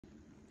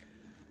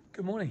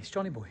Good morning, it's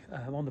Johnny Boy.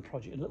 I'm on the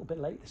project a little bit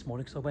late this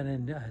morning because I went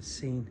and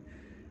seen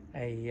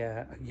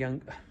a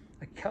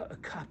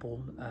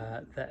couple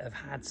that have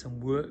had some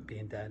work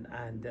being done,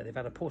 and they've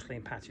had a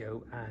porcelain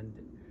patio, and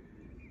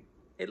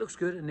it looks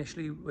good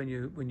initially when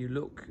you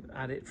look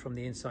at it from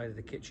the inside of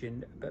the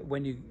kitchen, but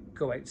when you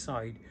go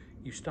outside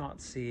you start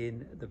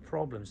seeing the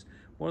problems.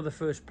 One of the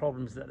first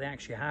problems that they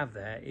actually have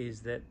there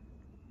is that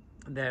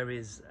there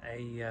is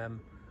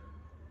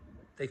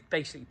they've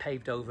basically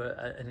paved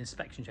over an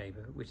inspection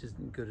chamber, which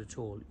isn't good at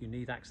all. You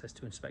need access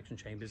to inspection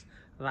chambers.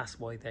 That's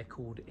why they're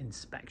called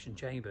inspection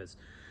chambers.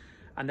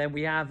 And then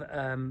we have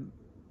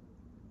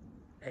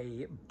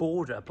a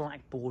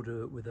black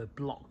border with a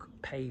block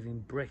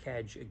paving brick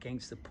edge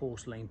against the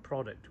porcelain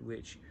product,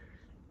 which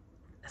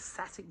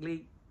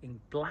aesthetically in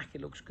black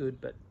it looks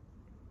good, but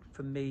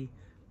for me,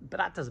 but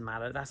that doesn't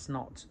matter. That's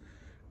not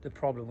the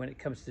problem when it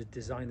comes to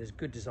design. There's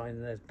good design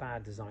and there's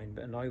bad design,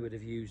 and I would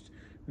have used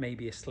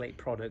maybe a slate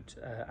product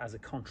as a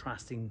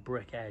contrasting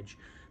brick edge,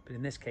 but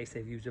in this case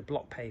they've used a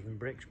block paving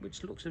brick,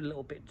 which looks a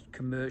little bit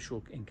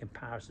commercial in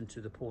comparison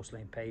to the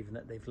porcelain paving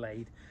that they've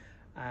laid.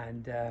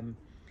 And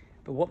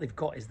but what they've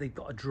got is they've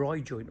got a dry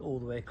joint all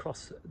the way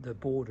across the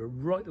border,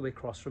 right the way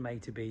across from A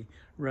to B,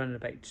 running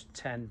about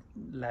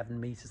 10-11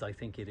 meters, I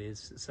think it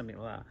is, something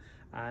like that.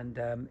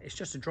 And it's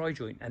just a dry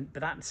joint, but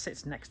that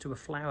sits next to a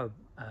flower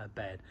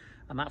bed,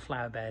 and that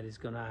flower bed is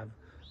going to have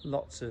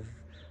lots of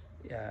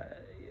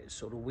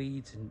sort of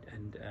weeds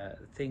and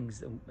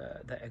things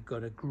that are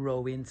going to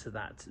grow into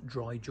that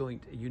dry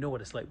joint. You know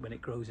what it's like when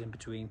it grows in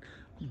between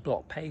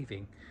block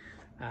paving,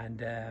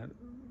 and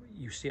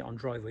you see it on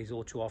driveways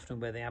all too often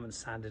where they haven't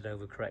sanded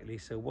over correctly.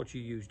 So what do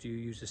you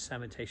use a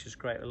cementitious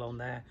grate along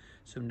there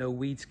so no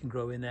weeds can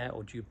grow in there,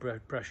 or do you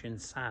brush in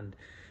sand?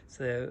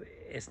 So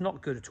it's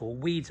not good at all.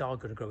 Weeds are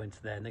going to grow into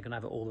there, and they're going to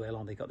have it all the way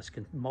along. They've got this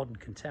modern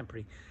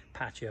contemporary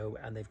patio,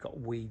 and they've got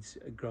weeds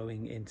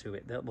growing into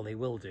it. Well, they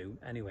will do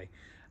anyway.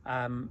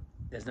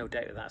 There's no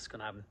doubt that that's going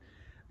to happen.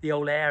 The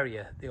old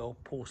area, the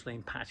old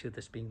porcelain patio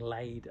that's been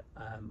laid,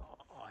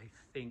 I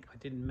think, I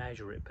didn't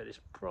measure it, but it's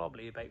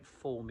probably about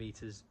 4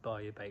 meters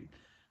by about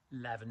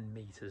 11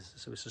 meters.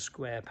 So it's a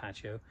square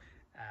patio.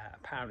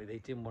 Apparently they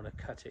didn't want to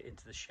cut it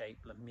into the shape,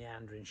 like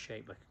meandering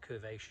shape, like a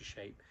curvaceous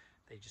shape.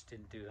 They just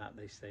didn't do that.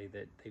 They say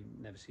that they've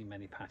never seen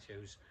many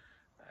patios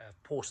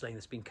porcelain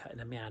that's been cut in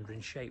a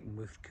meandering shape and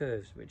with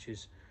curves, which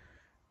is,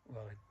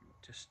 well, I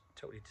just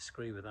totally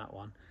disagree with that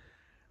one.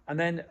 And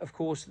then, of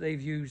course,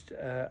 they've used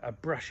a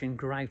brushing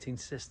grouting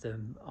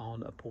system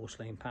on a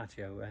porcelain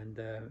patio, and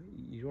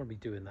you don't want to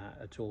be doing that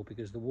at all,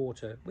 because the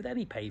water, with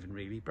any paving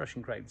really,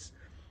 brushing grouts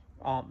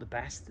aren't the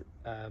best,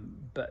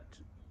 but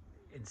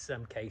in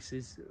some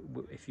cases,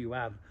 if you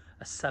have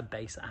a sub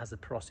base that has a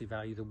porosity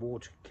value, the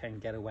water can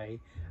get away,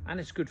 and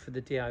it's good for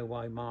the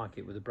DIY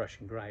market with a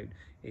brushing grout.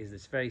 Is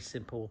it's very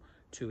simple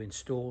to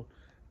install,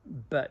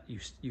 but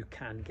you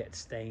can get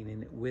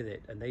staining with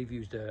it, and they've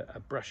used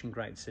a brushing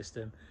grout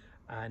system.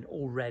 And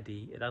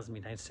already, it hasn't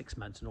been down 6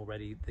 months, and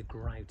already the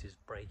grout is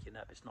breaking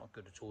up. It's not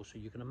good at all. So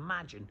you can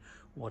imagine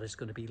what it's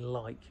going to be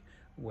like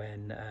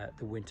when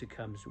the winter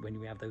comes, when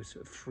we have those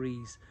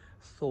freeze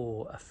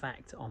thaw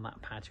effect on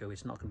that patio.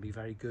 It's not going to be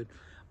very good.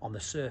 On the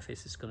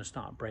surface, it's going to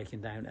start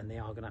breaking down, and they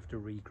are going to have to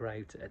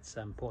re-grout at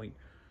some point.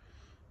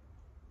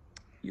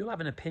 You'll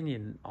have an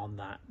opinion on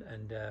that,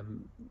 and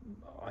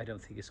I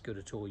don't think it's good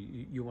at all.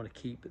 You want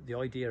to keep the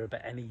idea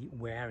about any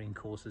wearing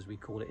course, as we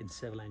call it in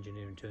civil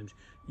engineering terms.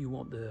 You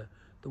want the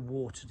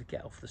water to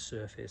get off the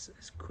surface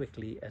as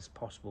quickly as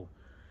possible.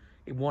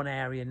 In one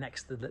area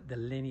next to the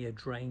linear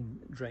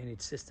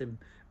drainage system,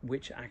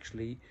 which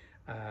actually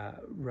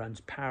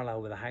runs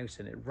parallel with the house,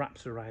 and it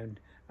wraps around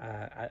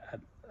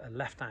a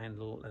left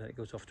angle, and it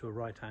goes off to a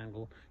right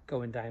angle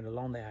going down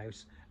along the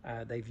house.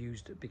 They've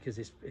used, because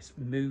it's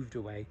moved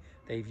away,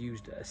 they've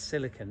used a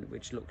silicone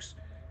which looks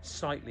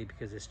sightly,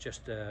 because it's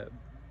just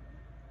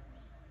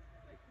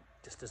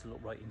doesn't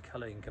look right in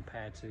colouring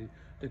compared to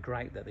the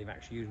grout that they've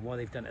actually used. Why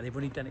they've done it, they've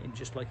only done it in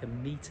just like a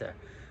metre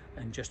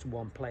and just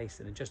one place,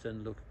 and it just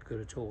doesn't look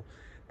good at all.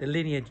 The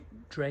linear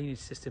drainage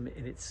system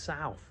in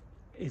itself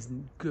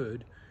isn't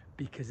good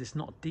because it's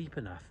not deep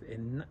enough,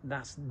 and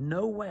that's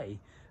no way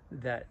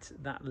that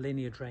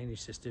linear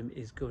drainage system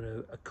is going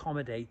to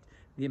accommodate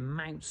the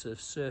amounts of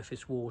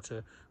surface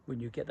water when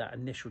you get that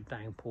initial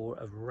downpour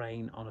of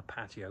rain on a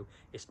patio.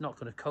 It's not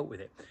going to cope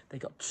with it. They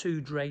got 2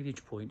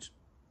 drainage points,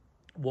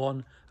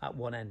 one at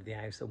one end of the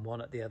house and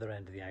one at the other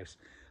end of the house.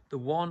 The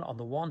one on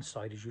the one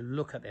side, as you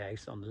look at the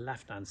house on the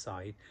left hand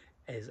side,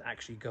 is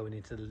actually going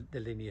into the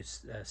linear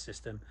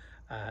system,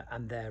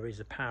 and there is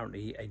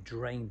apparently a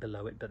drain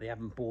below it, but they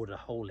haven't bored a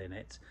hole in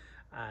it.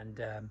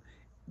 And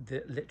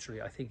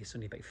literally, I think it's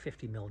only about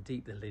 50 mil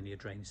deep, the linear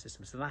drainage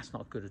system, so that's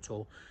not good at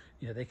all.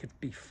 You know, they could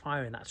be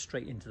firing that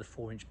straight into the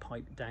 4-inch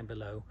pipe down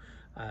below,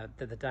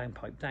 the down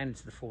pipe down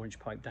into the 4-inch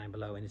pipe down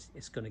below, and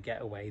it's going to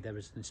get away. There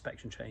is an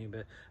inspection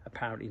chamber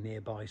apparently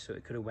nearby, so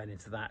it could have went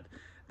into that.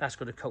 That's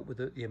got to cope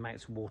with the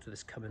amounts of water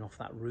that's coming off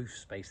that roof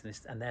space,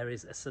 and there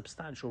is a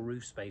substantial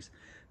roof space.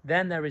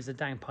 Then there is a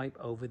down pipe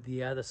over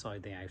the other side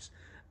of the house,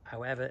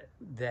 However,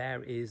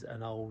 there is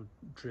an old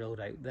drilled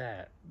out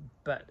there,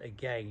 but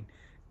again,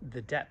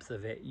 the depth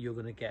of it, you're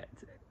going to get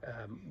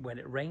when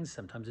it rains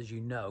sometimes, as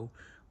you know,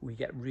 we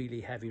get really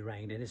heavy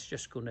rain and it's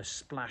just going to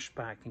splash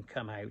back and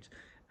come out.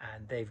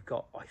 And they've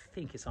got, I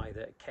think it's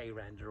either a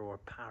K-render or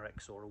a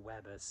Parex or a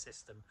Weber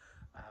system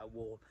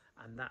wall,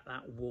 and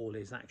that wall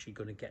is actually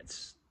going to get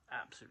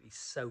absolutely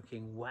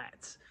soaking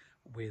wet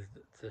with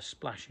the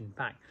splashing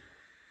back.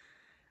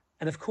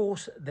 And of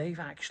course, they've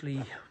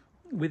actually,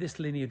 with this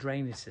linear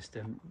drainage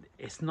system,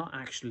 it's not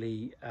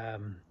actually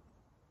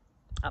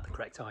at the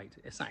correct height.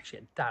 It's actually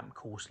at damp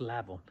course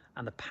level,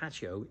 and the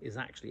patio is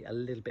actually a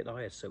little bit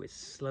higher, so it's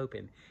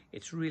sloping.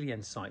 It's really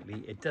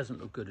unsightly. It doesn't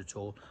look good at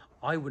all.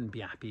 I wouldn't be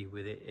happy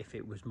with it if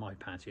it was my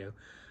patio,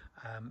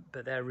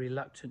 but they're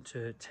reluctant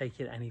to take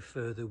it any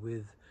further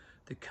with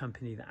the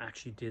company that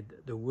actually did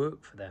the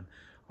work for them.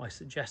 I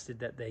suggested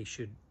that they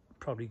should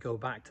probably go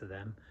back to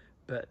them,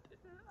 but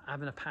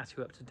having a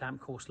patio up to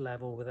damp course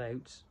level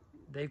without,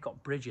 they've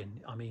got bridging.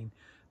 I mean,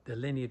 the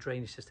linear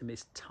drainage system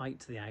is tight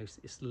to the house,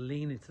 it's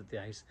leaning to the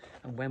house,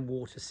 and when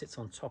water sits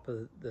on top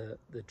of the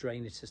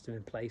drainage system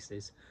in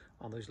places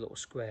on those little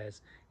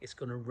squares, it's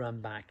going to run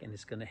back and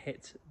it's going to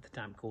hit the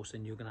damp course,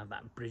 and you're going to have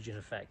that bridging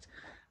effect,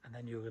 and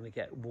then you're going to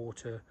get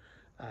water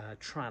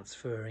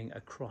transferring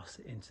across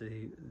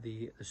into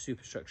the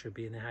superstructure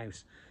being the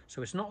house.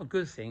 So it's not a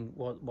good thing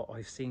what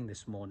I've seen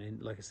this morning.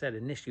 Like I said,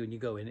 initially when you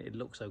go in it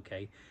looks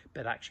okay,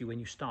 but actually when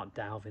you start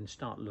delving,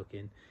 start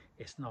looking,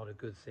 it's not a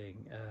good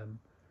thing.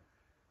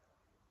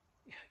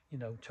 You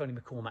know, Tony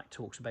McCormack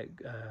talks about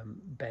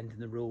bending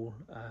the rule,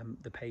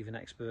 the paving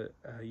expert,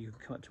 you can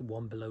come up to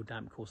 1 below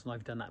damp course, and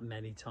I've done that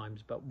many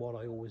times, but what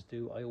I always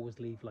do, I always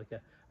leave like a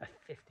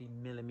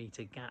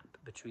 50mm gap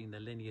between the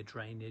linear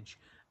drainage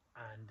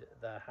and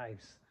the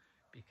house,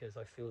 because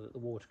I feel that the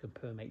water can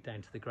permeate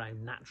down to the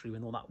ground naturally.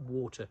 When all that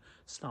water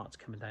starts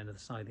coming down to the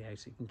side of the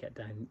house, it can get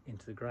down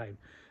into the ground.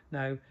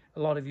 Now, a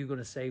lot of you are going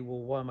to say, well,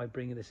 why am I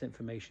bringing this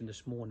information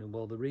this morning?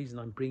 Well, the reason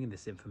I'm bringing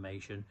this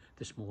information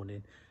this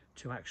morning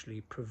to actually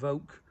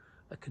provoke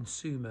a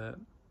consumer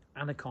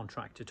and a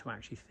contractor to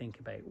actually think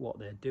about what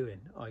they're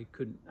doing. I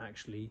couldn't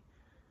actually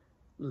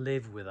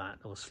live with that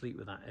or sleep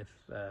with that if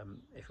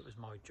it was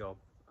my job.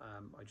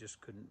 I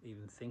just couldn't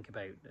even think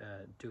about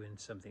doing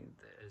something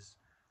that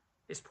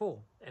is poor.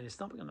 And it's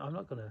not. I'm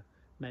not going to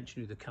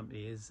mention who the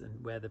company is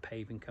and where the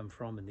paving come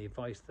from and the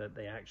advice that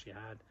they actually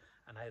had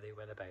and how they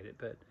went about it.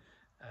 But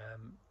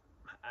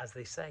as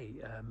they say,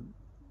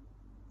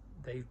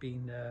 they've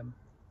been.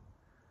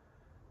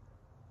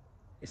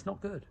 It's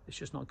not good. It's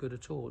just not good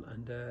at all.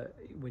 And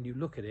when you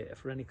look at it,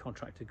 for any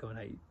contractor going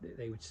out,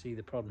 they would see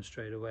the problem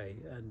straight away.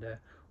 And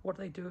what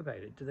do they do about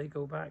it? Do they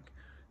go back?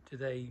 Do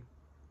they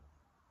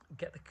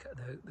get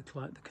the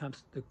client,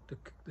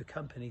 the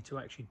company to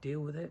actually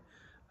deal with it?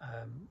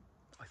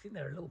 I think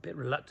they're a little bit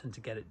reluctant to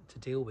get it to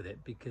deal with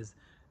it because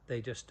they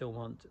just don't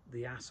want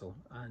the hassle.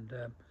 And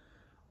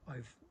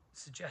I've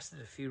suggested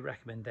a few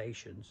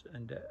recommendations,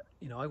 and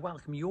you know, I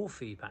welcome your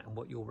feedback on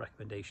what your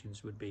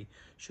recommendations would be.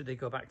 Should they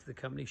go back to the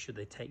company? Should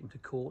they take them to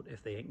court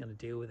if they ain't going to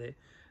deal with it?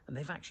 And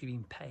they've actually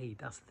been paid.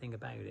 That's the thing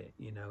about it,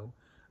 you know.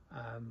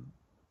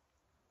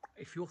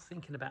 If you're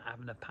thinking about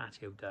having a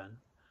patio done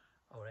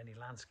or any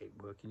landscape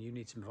work and you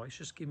need some advice,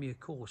 just give me a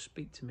call,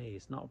 speak to me.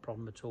 It's not a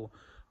problem at all.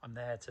 I'm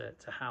there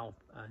to help.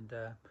 And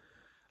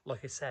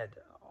like I said,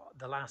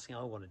 the last thing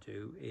I want to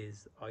do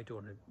is I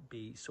don't want to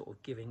be sort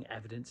of giving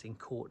evidence in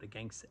court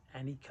against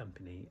any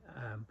company,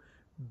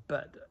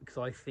 but because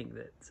I think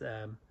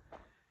that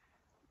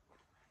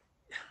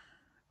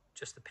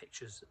just the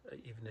pictures,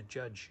 even a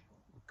judge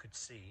could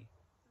see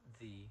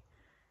the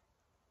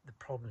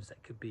problems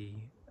that could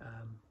be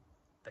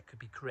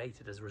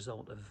created as a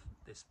result of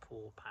this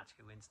poor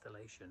patio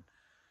installation.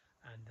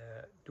 And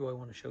do I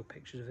want to show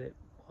pictures of it?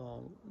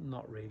 Well,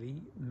 not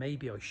really.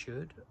 Maybe I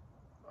should.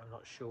 I'm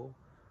not sure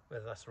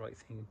whether that's the right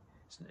thing.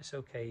 It's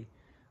okay.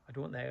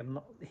 I'm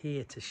not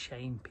here to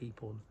shame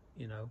people.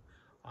 You know,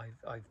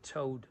 I've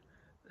told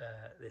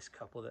this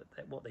couple that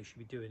what they should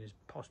be doing is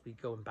possibly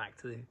going back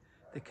to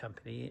the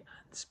company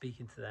and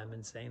speaking to them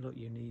and saying, look,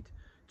 you need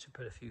to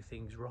put a few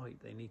things right.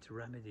 They need to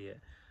remedy it.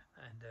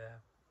 And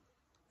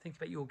think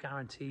about your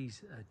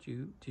guarantees.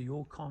 Do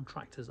your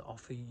contractors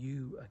offer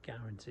you a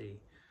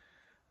guarantee?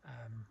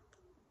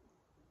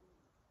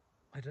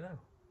 I don't know.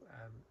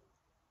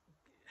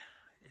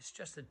 It's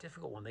just a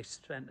difficult one. They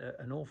spent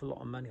an awful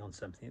lot of money on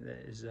something that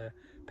is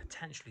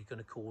potentially going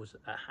to cause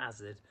a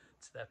hazard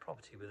to their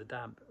property, with the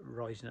damp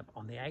rising up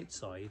on the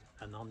outside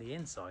and on the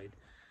inside.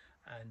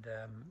 And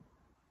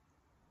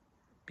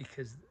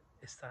because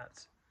it's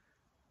that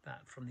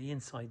from the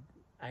inside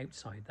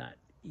outside, that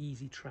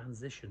easy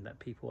transition that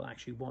people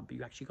actually want, but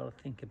you actually got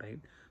to think about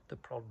the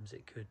problems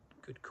it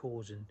could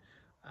cause. And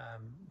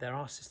there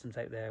are systems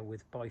out there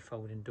with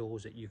bifolding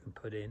doors that you can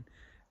put in.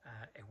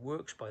 It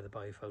works by the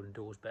bifolding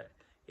doors, but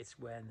it's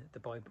when the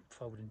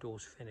bifolding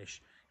doors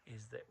finish,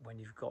 is that when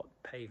you've got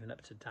paving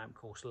up to damp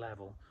course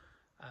level,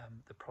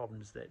 the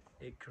problems that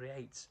it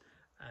creates.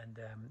 And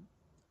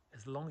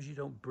as long as you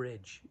don't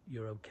bridge,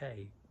 you're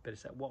okay. but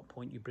it's at what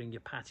point you bring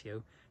your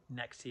patio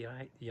next to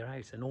your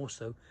house. And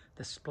also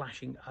the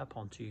splashing up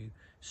onto you,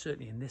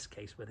 certainly in this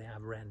case where they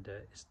have render,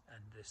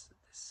 and this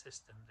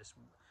system,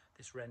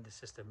 this render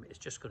system is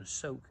just going to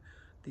soak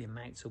the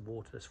amounts of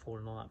water that's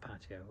falling on that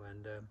patio,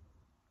 and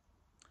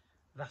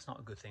that's not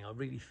a good thing. I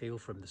really feel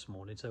for them this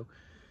morning. So,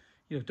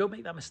 you know, don't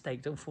make that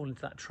mistake. Don't fall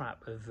into that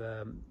trap of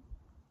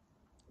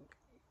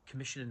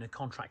commissioning a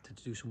contractor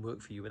to do some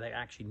work for you without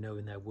actually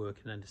knowing their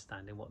work and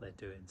understanding what they're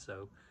doing.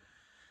 So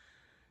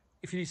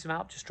if you need some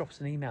help, just drop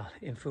us an email,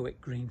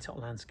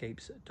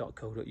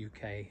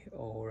 info@greentoplandscapes.co.uk,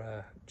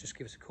 or just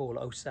give us a call,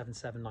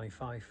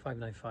 07795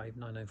 595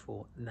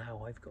 994.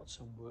 Now I've got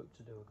some work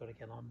to do. I've got to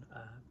get on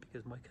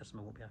because my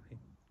customer won't be happy.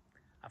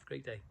 Have a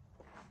great day.